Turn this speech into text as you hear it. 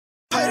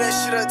that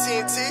shit on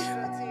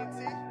TNT.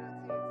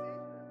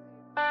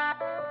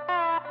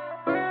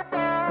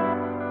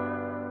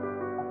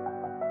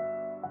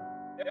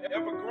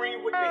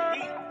 Evergreen with the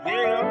heat,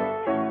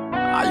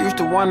 yeah. I used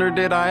to wonder,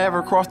 did I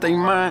ever cross their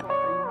mind?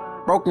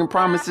 Broken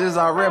promises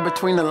I read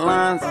between the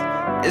lines.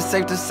 It's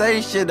safe to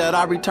say, shit, that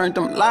I returned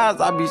them lies.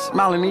 I be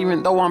smiling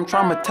even though I'm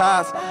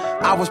traumatized.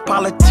 I was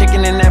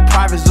politicking in that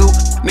private zoo.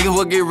 Niggas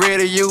will get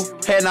rid of you.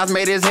 Head knots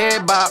made his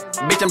head bop.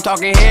 Bitch, I'm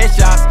talking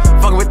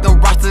headshots. Fucking with them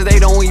rosters, they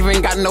don't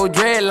even got no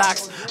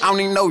dreadlocks. I don't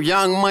need no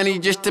young money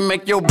just to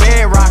make your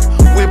bed rock.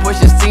 We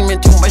pushing semen,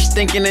 too much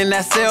thinking in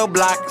that cell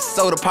block.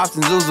 Soda pops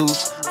and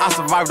Zuzus, I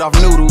survived off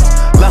noodles.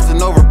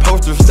 Lusting over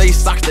posters, stay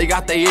socks, they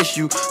got their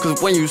issue.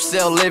 Cause when you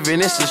sell living,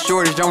 it's a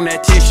shortage on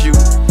that tissue.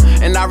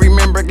 And I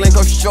remember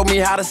Glencoe showed me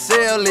how to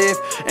sell live.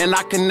 And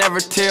I can never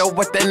tell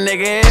what that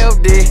nigga L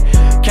did.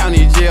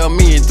 County jail,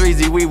 me and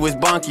 3Z, we was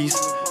bunkies.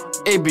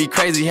 It be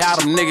crazy how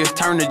them niggas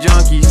turn to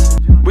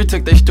junkies. We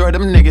took their story,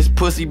 them niggas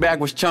pussy bag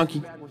was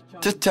chunky.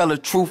 Just tell the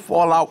truth,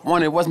 all I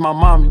wanted was my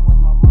mommy.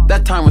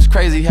 That time was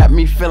crazy, had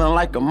me feeling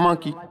like a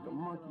monkey.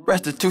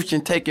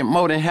 Restitution taking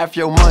more than half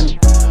your money.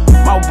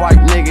 My white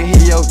nigga,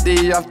 he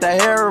OD off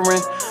that heroin.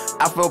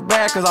 I feel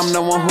bad cause I'm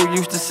the one who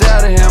used to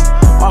sell to him.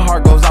 My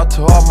heart goes out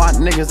to all my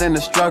niggas in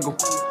the struggle.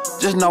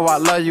 Just know I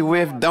love you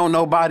if don't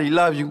nobody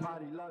love you.